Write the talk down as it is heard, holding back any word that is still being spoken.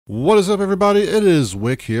What is up, everybody? It is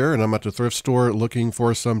Wick here, and I'm at the thrift store looking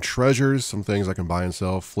for some treasures, some things I can buy and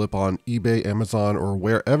sell, flip on eBay, Amazon, or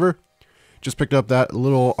wherever. Just picked up that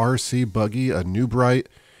little RC buggy, a New Bright,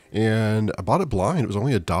 and I bought it blind. It was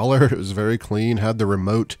only $1. It was very clean, had the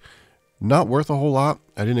remote. Not worth a whole lot.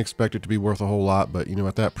 I didn't expect it to be worth a whole lot, but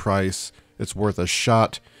at that price, it's worth a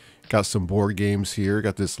shot. Got some board games here.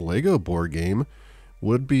 Got this Lego board game.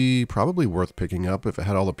 Would be probably worth picking up if it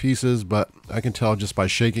had all the pieces, but I can tell just by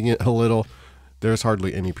shaking it a little, there's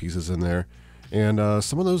hardly any pieces in there. And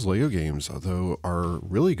some of those Lego games, though, are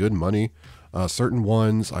really good money. Certain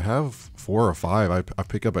ones, I have 4 or 5. I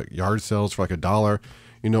pick up at yard sales for like $1,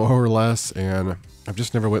 or less, and I've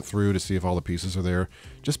just never went through to see if all the pieces are there,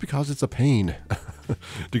 just because it's a pain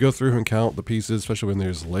to go through and count the pieces, especially when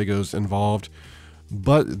there's Legos involved.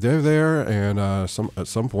 But they're there, and at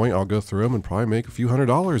some point I'll go through them and probably make a few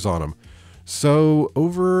 $100s on them. So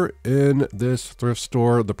over in this thrift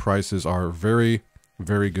store, the prices are very,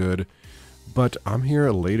 very good. But I'm here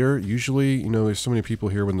later. Usually, there's so many people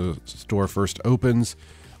here when the store first opens.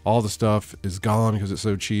 All the stuff is gone because it's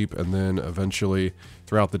so cheap, and then eventually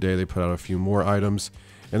throughout the day they put out a few more items.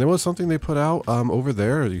 And there was something they put out over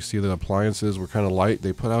there. You see the appliances were kind of light.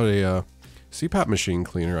 They put out a CPAP machine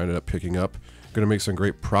cleaner I ended up picking up. Gonna make some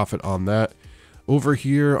great profit on that. Over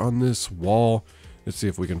here on this wall, let's see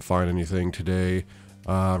if we can find anything today.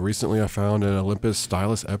 Recently I found an Olympus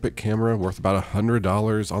Stylus Epic camera worth about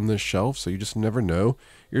 $100 on this shelf, so you just never know.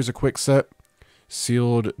 Here's a quick set,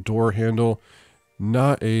 sealed door handle.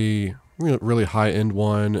 Not a really high-end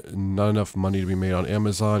one, not enough money to be made on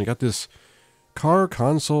Amazon. You got this car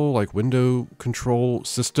console, like window control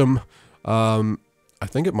system. I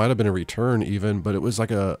think it might have been a return even, but it was like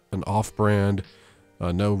an off-brand,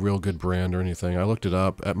 no real good brand or anything. I looked it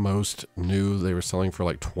up. At most, new, they were selling for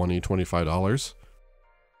like $20, $25.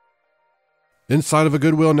 Inside of a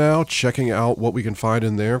Goodwill now, checking out what we can find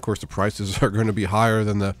in there. Of course, the prices are going to be higher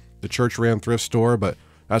than the church-ran thrift store, but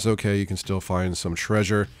that's okay. You can still find some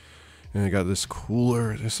treasure. And I got this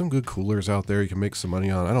cooler. There's some good coolers out there you can make some money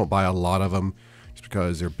on. I don't buy a lot of them just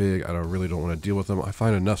because they're big. I really don't want to deal with them. I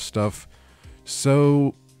find enough stuff.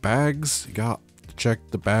 So bags, you got to check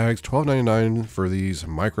the bags. $12.99 for these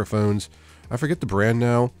microphones. I forget the brand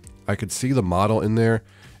now. I could see the model in there,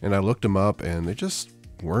 and I looked them up, and they just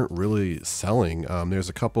weren't really selling. There's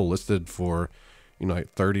a couple listed for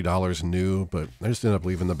like $30 new, but I just ended up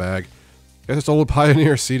leaving the bag. Got this old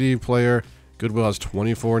Pioneer CD player. Goodwill has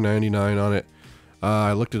 $24.99 on it.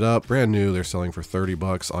 I looked it up, brand new. They're selling for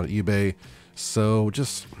 $30 on eBay. So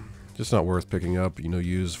just not worth picking up,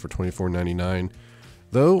 used for $24.99.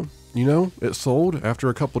 Though, it sold after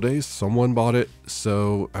a couple days. Someone bought it,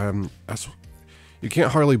 so you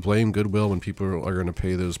can't hardly blame Goodwill when people are going to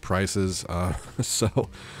pay those prices. So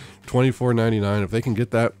 $24.99, if they can get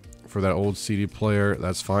that for that old CD player,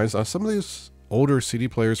 that's fine. Some of these older CD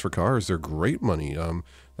players for cars, they're great money.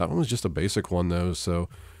 That one was just a basic one though, so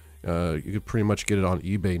you could pretty much get it on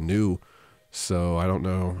eBay new. So I don't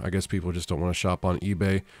know. I guess people just don't want to shop on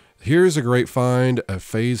eBay. Here's a great find, a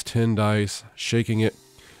Phase 10 dice, shaking it.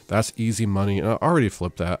 That's easy money. And I already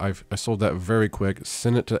flipped that. I sold that very quick,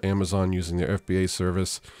 sent it to Amazon using their FBA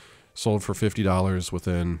service, sold for $50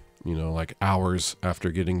 within, like hours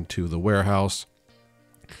after getting to the warehouse.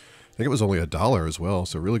 I think it was only $1 as well,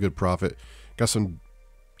 so really good profit. Got some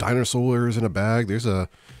dinosaurs in a bag. There's a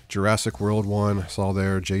Jurassic World one I saw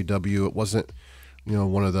there, JW. It wasn't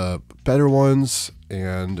one of the better ones,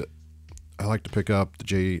 and I like to pick up the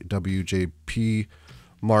JWJP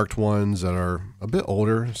marked ones that are a bit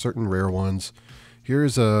older, certain rare ones.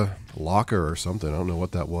 Here's a locker or something. I don't know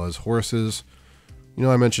what that was. Horses.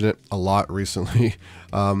 I mentioned it a lot recently.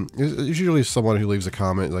 There's usually someone who leaves a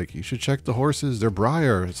comment like, you should check the horses. They're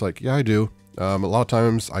Breyer. It's like, yeah, I do. A lot of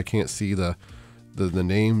times I can't see the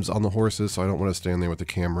names on the horses, so I don't want to stand there with the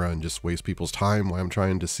camera and just waste people's time while I'm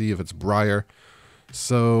trying to see if it's Breyer.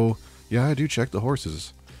 So yeah, I do check the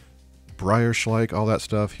horses. Breyer, Schleich, all that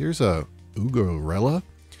stuff. Here's a Ugarella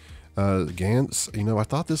Gantz. I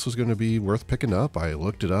thought this was going to be worth picking up. I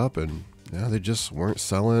looked it up, and yeah, they just weren't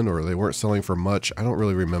selling, or they weren't selling for much. I don't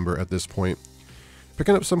really remember at this point.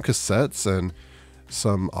 Picking up some cassettes and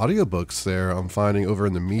some audiobooks there I'm finding over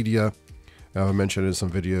in the media. I mentioned in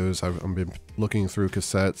some videos, I've been looking through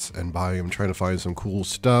cassettes and buying them, trying to find some cool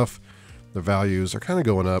stuff. The values are kind of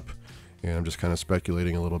going up, and I'm just kind of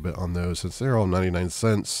speculating a little bit on those. Since they're all 99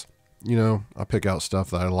 cents, I'll pick out stuff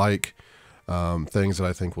that I like, things that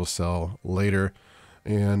I think will sell later.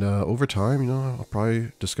 And over time, I'll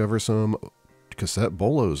probably discover some cassette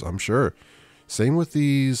bolos, I'm sure. Same with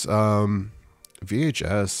these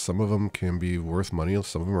VHS. Some of them can be worth money.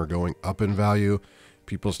 Some of them are going up in value.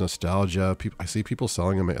 people's nostalgia. I see people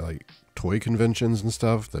selling them at like toy conventions and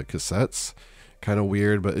stuff. The cassettes, kind of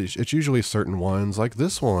weird, but it's usually certain ones. Like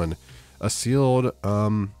this one, a sealed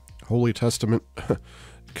Holy Testament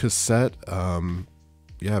cassette.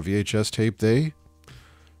 Yeah, VHS tape.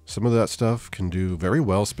 Some of that stuff can do very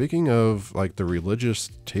well. Speaking of like the religious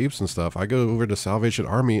tapes and stuff, I go over to Salvation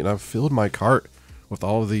Army and I've filled my cart with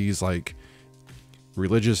all of these like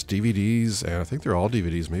religious DVDs, and I think they're all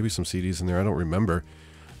DVDs, maybe some CDs in there, I don't remember.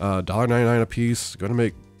 $1.99 a piece. Gonna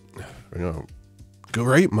make,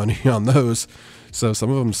 great money on those. So some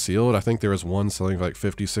of them sealed. I think there was one selling for like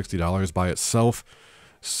 $50, $60 by itself.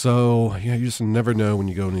 So yeah, you just never know when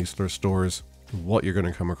you go in these thrift stores what you're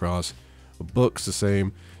gonna come across. Books the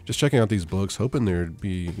same. Just checking out these books, hoping there'd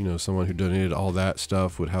be, someone who donated all that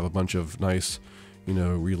stuff would have a bunch of nice,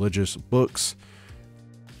 religious books.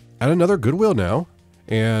 At another Goodwill now.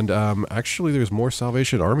 And actually there's more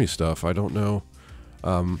Salvation Army stuff. I don't know.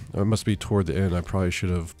 It must be toward the end. I probably should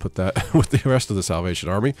have put that with the rest of the Salvation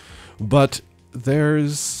Army. But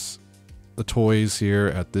there's the toys here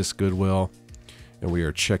at this Goodwill. And we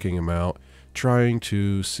are checking them out, trying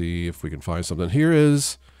to see if we can find something. Here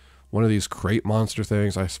is one of these crate monster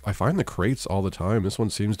things. I find the crates all the time. This one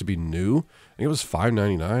seems to be new. I think it was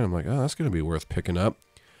 $5.99. I'm like, oh, that's going to be worth picking up.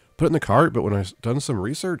 Put it in the cart, but when I done some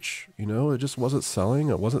research, it just wasn't selling.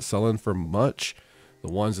 It wasn't selling for much,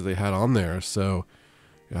 the ones that they had on there. So,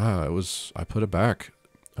 yeah, I put it back.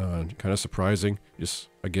 Kind of surprising. Just,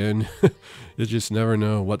 again, you just never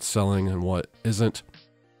know what's selling and what isn't.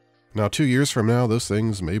 Now, 2 years from now, those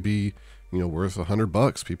things may be, worth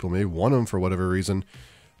 $100. People may want them for whatever reason.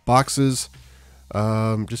 Boxes,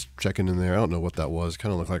 just checking in there. I don't know what that was.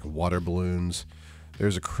 Kind of looked like water balloons.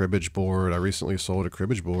 There's a cribbage board. I recently sold a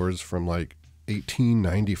cribbage boards from like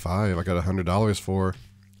 $18.95. I got $100 for.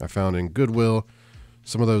 I found in Goodwill.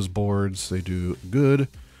 Some of those boards, they do good.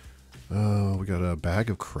 We got a bag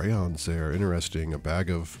of crayons there. Interesting. A bag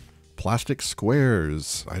of plastic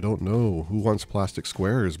squares. I don't know who wants plastic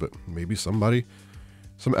squares, but maybe somebody.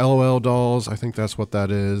 Some LOL dolls. I think that's what that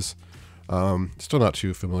is. Still not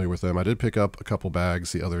too familiar with them. I did pick up a couple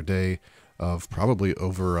bags the other day of probably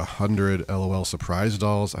over 100 LOL surprise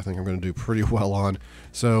dolls. I think I'm going to do pretty well on.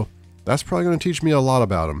 So that's probably going to teach me a lot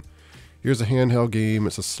about them. Here's a handheld game.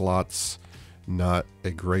 It's a slots, not a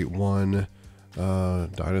great one.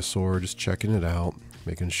 Dinosaur, just checking it out,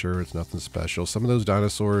 making sure it's nothing special. Some of those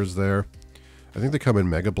dinosaurs there, I think they come in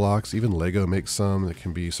mega blocks. Even Lego makes some that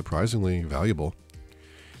can be surprisingly valuable.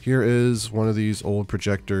 Here is one of these old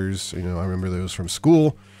projectors. I remember those from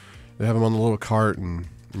school. They have them on the little cart and,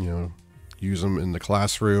 use them in the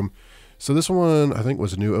classroom. So this one, I think,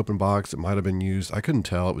 was a new open box. It might have been used. I couldn't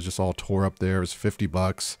tell. It was just all tore up there. It was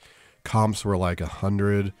 $50. Comps were like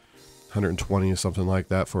 100, 120 or something like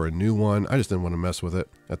that for a new one. I just didn't want to mess with it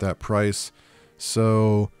at that price.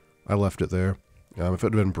 So I left it there. If it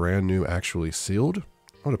had been brand new, actually sealed, I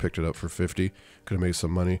would have picked it up for 50. Could have made some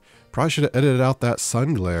money. Probably should have edited out that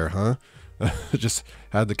sun glare, huh? Just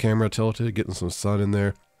had the camera tilted, getting some sun in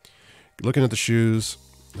there. Looking at the shoes.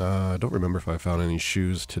 I don't remember if I found any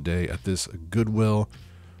shoes today at this Goodwill,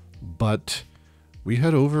 but we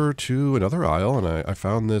head over to another aisle and I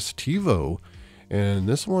found this TiVo, and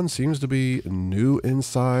this one seems to be new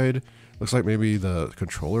inside. Looks like maybe the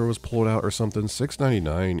controller was pulled out or something.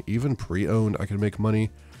 $6.99, even pre-owned. I could make money.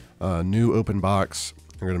 New open box.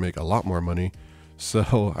 I'm going to make a lot more money.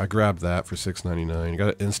 So I grabbed that for $6.99. You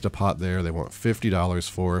got an Instapot there. They want $50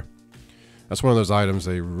 for. That's one of those items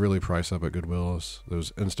they really price up at Goodwill,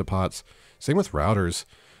 those Instapots. Same with routers.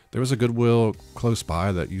 There was a Goodwill close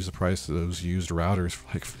by that used the price of those used routers for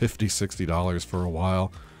like $50, $60 for a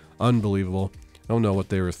while. Unbelievable. I don't know what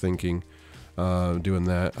they were thinking doing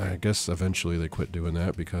that. I guess eventually they quit doing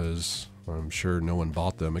that because I'm sure no one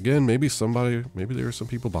bought them. Again, maybe there were some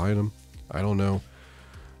people buying them. I don't know.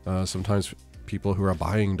 Sometimes people who are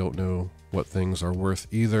buying don't know what things are worth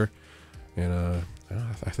either. And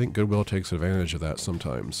I think Goodwill takes advantage of that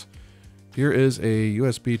sometimes. Here is a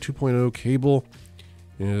USB 2.0 cable.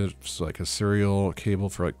 It's like a serial cable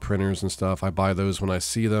for like printers and stuff. I buy those when I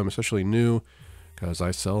see them, especially new, because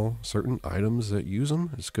I sell certain items that use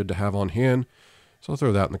them. It's good to have on hand. So I'll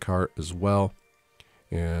throw that in the cart as well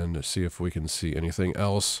and see if we can see anything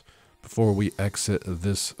else before we exit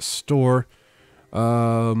this store.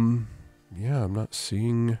 Yeah, I'm not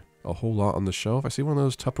seeing a whole lot on the shelf. I see one of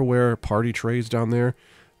those Tupperware party trays down there.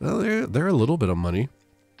 Well, they're a little bit of money.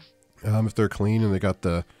 If they're clean and they got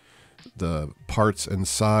the parts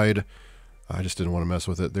inside. I just didn't want to mess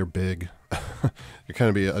with it. They're big. It kind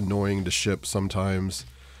of be annoying to ship sometimes.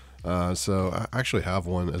 So I actually have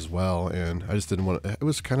one as well, and I just didn't want it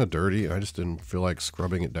was kind of dirty, and I just didn't feel like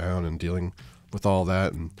scrubbing it down and dealing with all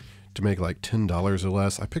that. And to make like $10 or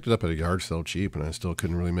less, I picked it up at a yard sale cheap, and I still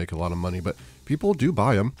couldn't really make a lot of money, but people do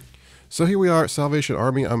buy them. So here we are at Salvation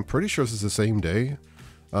Army. I'm pretty sure this is the same day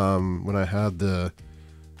when I had the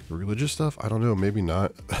religious stuff. I don't know, maybe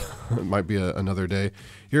not. It might be another day.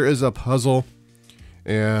 Here is a puzzle,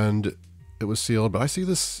 and it was sealed, but I see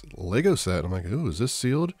this Lego set. I'm like, ooh, is this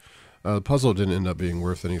sealed? The puzzle didn't end up being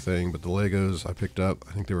worth anything, but the Legos I picked up,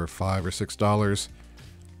 I think they were $5 or $6.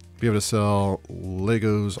 Be able to sell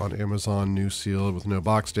Legos on Amazon, new sealed with no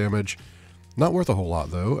box damage. Not worth a whole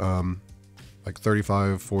lot though. Like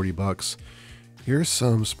 35, 40 bucks. Here's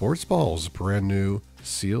some sports balls, brand new,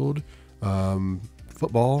 sealed.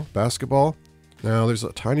 Football, basketball. Now there's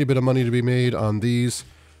a tiny bit of money to be made on these,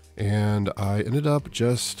 and I ended up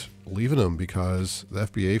just leaving them because the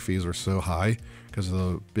FBA fees were so high because of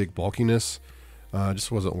the big bulkiness.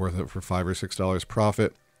 Just wasn't worth it for $5 or $6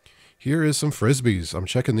 profit. Here is some Frisbees. I'm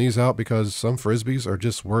checking these out because some Frisbees are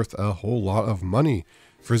just worth a whole lot of money.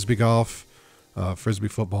 Frisbee golf, Frisbee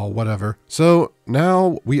football, whatever. So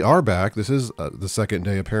now we are back. This is the second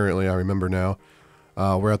day apparently, I remember now.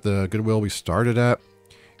 We're at the Goodwill we started at,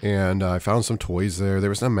 and I found some toys there. There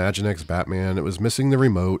was an Imaginext Batman. It was missing the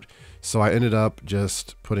remote, so I ended up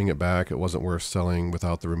just putting it back. It wasn't worth selling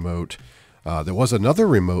without the remote. There was another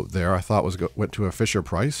remote there I thought went to a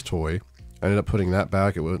Fisher-Price toy. I ended up putting that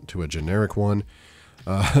back. It went to a generic one.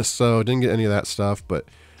 So didn't get any of that stuff, but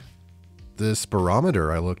this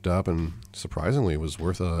barometer I looked up and surprisingly was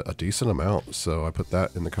worth a decent amount. So I put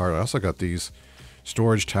that in the cart. I also got these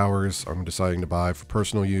storage towers I'm deciding to buy for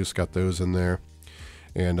personal use. Got those in there.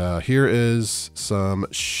 And here is some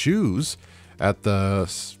shoes at the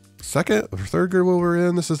second or third Goodwill we're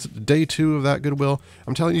in. This is day 2 of that Goodwill.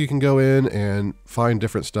 I'm telling you, you can go in and find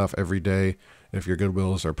different stuff every day if your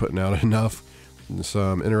Goodwills are putting out enough. And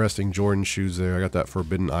some interesting Jordan shoes there. I got that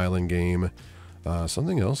Forbidden Island game.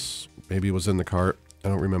 Something else maybe was in the cart. I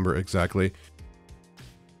don't remember exactly.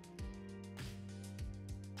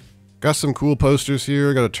 Got some cool posters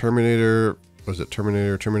here. Got a Terminator, was it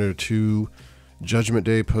Terminator 2 Judgment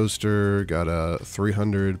Day poster. Got a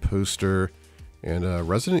 300 poster and a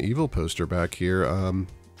Resident Evil poster back here.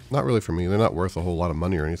 Not really for me. They're not worth a whole lot of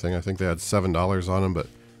money or anything. I think they had $7 on them, but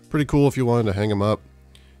pretty cool if you wanted to hang them up.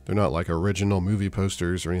 They're not like original movie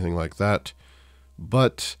posters or anything like that.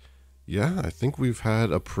 But yeah, I think we've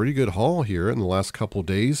had a pretty good haul here in the last couple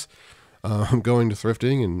days. I'm going to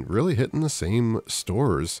thrifting and really hitting the same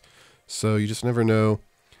stores. So you just never know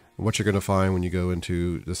what you're going to find when you go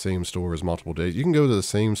into the same stores multiple days. You can go to the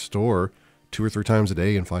same store 2 or 3 times a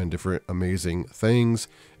day and find different amazing things.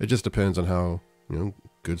 It just depends on how,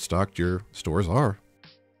 good stocked your stores are.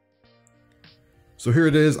 So here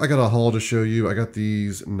it is. I got a haul to show you. I got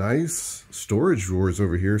these nice storage drawers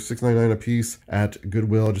over here, $6.99 a piece at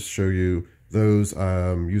Goodwill. Just to show you those.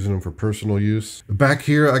 I'm using them for personal use. Back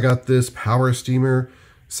here, I got this power steamer.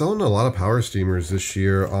 Selling a lot of power steamers this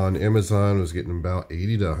year on Amazon. I was getting about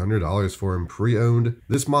 $80 to $100 for them pre-owned.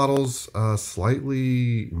 This model's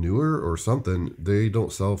slightly newer or something. They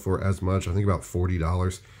don't sell for as much. I think about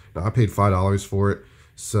 $40. Now I paid $5 for it.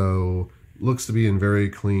 So looks to be in very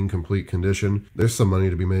clean, complete condition. There's some money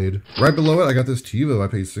to be made. Right below it, I got this TiVo. I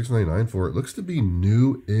paid $6.99 for it. Looks to be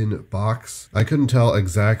new in box. I couldn't tell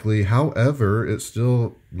exactly. However, it's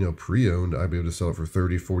still, pre-owned. I'd be able to sell it for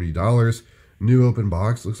 $30, $40. New open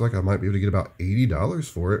box. Looks like I might be able to get about $80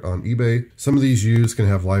 for it on eBay. Some of these used can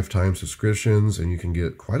have lifetime subscriptions and you can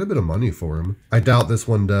get quite a bit of money for them. I doubt this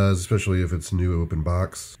one does, especially if it's new open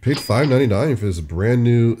box. Paid $5.99 for this brand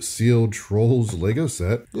new sealed Trolls Lego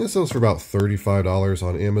set. Yeah, it sells for about $35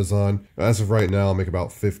 on Amazon. As of right now, I'll make about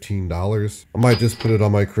 $15. I might just put it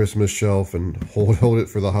on my Christmas shelf and hold it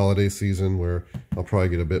for the holiday season where I'll probably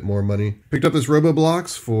get a bit more money. Picked up this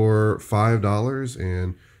Roboblocks for $5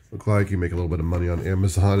 and look like you make a little bit of money on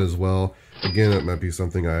Amazon as well. Again, it might be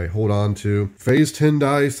something I hold on to. Phase 10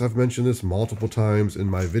 dice. I've mentioned this multiple times in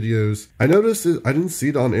my videos. I noticed I didn't see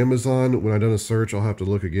it on Amazon. When I done a search, I'll have to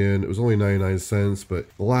look again. It was only 99 cents, but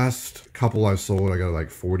the last couple I sold, I got like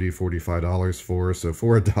 $40, $45 for. So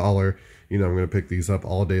for $1, I'm going to pick these up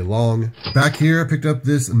all day long. Back here, I picked up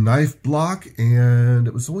this knife block and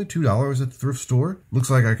it was only $2 at the thrift store. Looks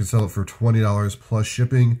like I could sell it for $20 plus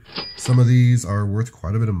shipping. Some of these are worth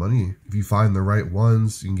quite a bit of money. If you find the right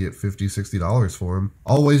ones, you can get $50, $60 for them.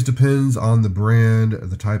 Always depends on the brand,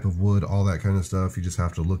 the type of wood, all that kind of stuff. You just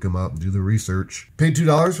have to look them up and do the research. Paid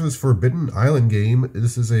 $2 for this Forbidden Island game.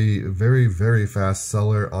 This is a very, very fast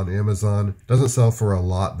seller on Amazon. Doesn't sell for a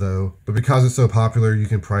lot though, but because it's so popular, you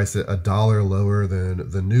can price it $1 $1 lower than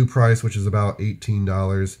the new price, which is about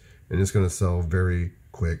 $18, and it's going to sell very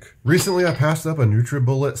quick. Recently, I passed up a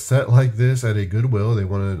NutriBullet set like this at a Goodwill. They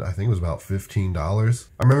wanted, I think it was about $15.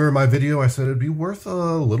 I remember in my video, I said it'd be worth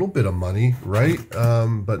a little bit of money, right?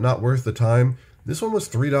 But not worth the time. This one was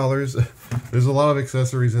 $3. There's a lot of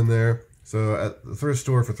accessories in there. So at the thrift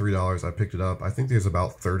store for $3, I picked it up. I think there's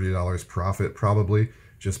about $30 profit probably,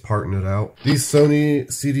 just parting it out. These Sony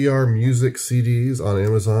CDR music CDs on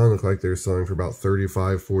Amazon look like they're selling for about $35,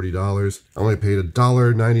 $40. I only paid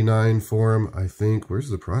 $1.99 for them, I think.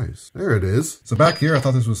 Where's the price? There it is. So back here, I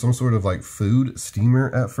thought this was some sort of like food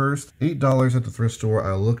steamer at first. $8 at the thrift store.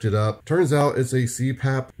 I looked it up. Turns out it's a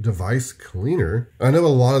CPAP device cleaner. I know a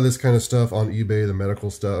lot of this kind of stuff on eBay, the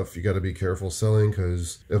medical stuff, you got to be careful selling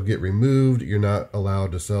because it'll get removed. You're not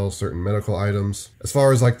allowed to sell certain medical items. As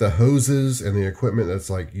far as like the hoses and the equipment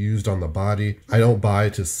that's like used on the body, I don't buy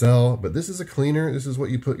to sell, but this is a cleaner. This is what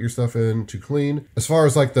you put your stuff in to clean. As far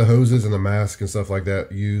as like the hoses and the mask and stuff like that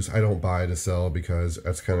I don't buy to sell because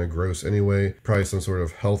that's kind of gross anyway. Probably some sort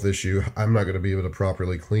of health issue. I'm not going to be able to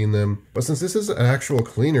properly clean them. But since this is an actual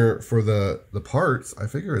cleaner for the parts, I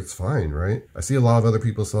figure it's fine, right? I see a lot of other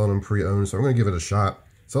people selling them pre-owned, so I'm going to give it a shot.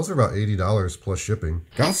 Sells for about $80 plus shipping.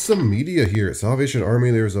 Got some media here at Salvation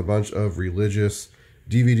Army. There's a bunch of religious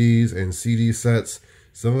DVDs and CD sets.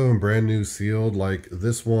 Some of them brand new sealed, like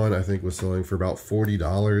this one I think was selling for about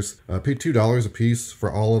 $40. I paid $2 a piece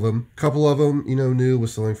for all of them. A couple of them, you know, new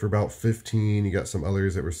was selling for about $15. You got some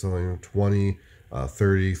others that were selling $20,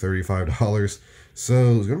 $30, $35.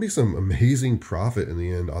 So there's gonna be some amazing profit in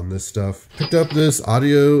the end on this stuff. Picked up this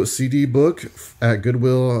audio CD book at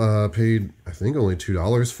Goodwill, paid I think only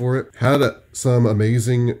 $2 for it. Had some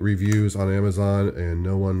amazing reviews on Amazon and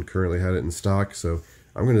no one currently had it in stock, so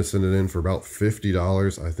I'm going to send it in for about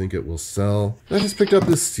 $50. I think it will sell. I just picked up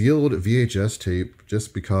this sealed VHS tape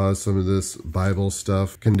just because some of this Bible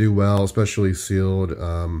stuff can do well, especially sealed.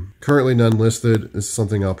 Currently none listed. This is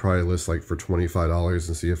something I'll probably list like for $25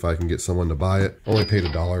 and see if I can get someone to buy it. Only paid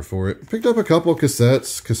 $1 for it. Picked up a couple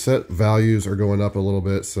cassettes. Cassette values are going up a little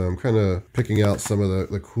bit, so I'm kind of picking out some of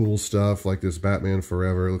the cool stuff, like this Batman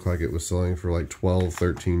Forever. It looked like it was selling for like $12,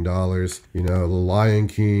 $13. You know, the Lion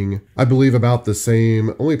King, I believe about the same.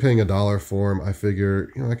 Only paying $1 for them. I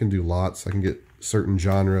figure, you know, I can do lots. I can get certain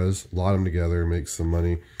genres, lot them together, make some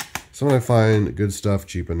money. So when I find good stuff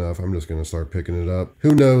cheap enough, I'm just going to start picking it up.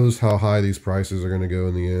 Who knows how high these prices are going to go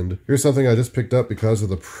in the end. Here's something I just picked up because of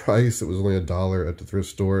the price. It was only $1 at the thrift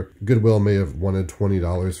store. Goodwill may have wanted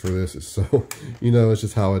 $20 for this. So, you know, it's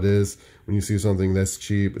just how it is. When you see something that's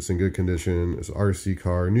cheap, it's in good condition, it's an RC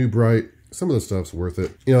car, new bright, some of the stuff's worth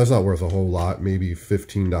it. You know, it's not worth a whole lot, maybe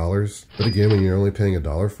 $15. But again, when you're only paying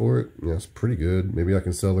 $1 for it, you know, it's pretty good. Maybe I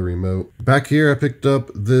can sell the remote. Back here, I picked up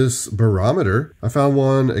this barometer. I found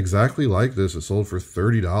one exactly like this. It sold for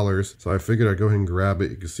 $30. So I figured I'd go ahead and grab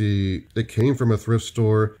it. You can see it came from a thrift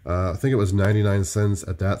store. I think it was 99 cents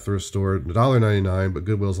at that thrift store, $1.99, but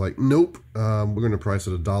Goodwill's like, nope. We're going to price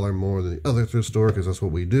it $1 more than the other thrift store because that's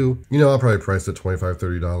what we do. You know, I'll probably price it $25,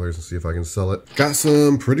 $30 and see if I can sell it. Got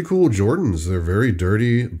some pretty cool Jordans. They're very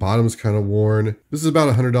dirty. Bottom's kind of worn. This is about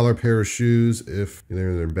a $100 pair of shoes if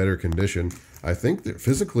they're in better condition. I think that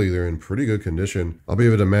physically they're in pretty good condition. I'll be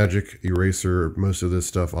able to magic eraser most of this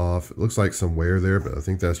stuff off. It looks like some wear there, but I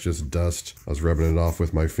think that's just dust. I was rubbing it off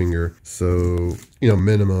with my finger. So, you know,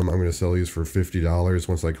 minimum, I'm going to sell these for $50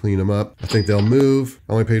 once I clean them up. I think they'll move.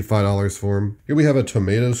 I only paid $5 for them. Here we have a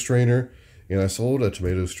tomato strainer. And I sold a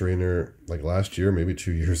tomato strainer like last year, maybe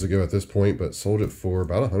 2 years ago at this point, but sold it for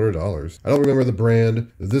about $100. I don't remember the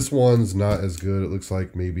brand. This one's not as good. It looks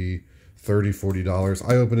like maybe $30, $40.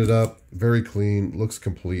 I opened it up, very clean, looks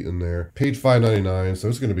complete in there. Paid $5.99, so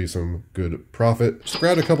it's going to be some good profit. Just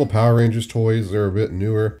grabbed a couple Power Rangers toys. They're a bit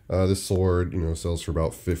newer. This sword, you know, sells for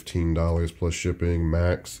about $15 plus shipping,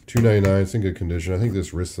 max. $2.99, it's in good condition. I think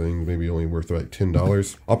this wrist thing maybe only worth like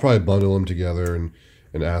 $10. I'll probably bundle them together and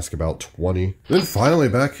ask about 20. Then finally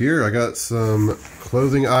back here, I got some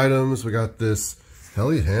clothing items. We got this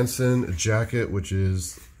Helly Hansen jacket, which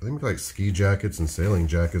is, I think like ski jackets and sailing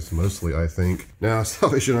jackets mostly, I think. Now,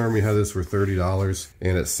 Salvation Army had this for $30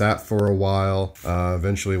 and it sat for a while.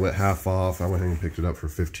 Eventually went half off. I went ahead and picked it up for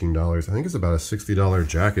 $15. I think it's about a $60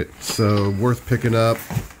 jacket. So worth picking up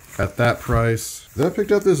at that price. Then I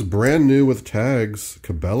picked up this brand new with tags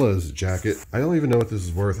Cabela's jacket. I don't even know what this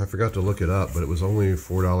is worth. I forgot to look it up, but it was only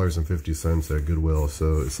 $4.50 at Goodwill.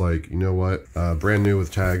 So it's like, you know what? Brand new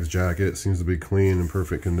with tags jacket. Seems to be clean and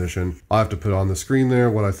perfect condition. I'll have to put on the screen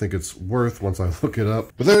there what I think it's worth once I look it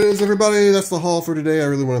up. But there it is, everybody. That's the haul for today. I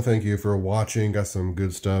really want to thank you for watching. Got some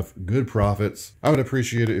good stuff, good profits. I would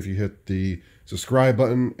appreciate it if you hit the subscribe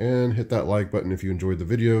button, and hit that like button if you enjoyed the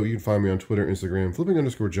video. You can find me on Twitter, Instagram,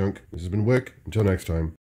 flipping_junk. This has been Wick. Until next time.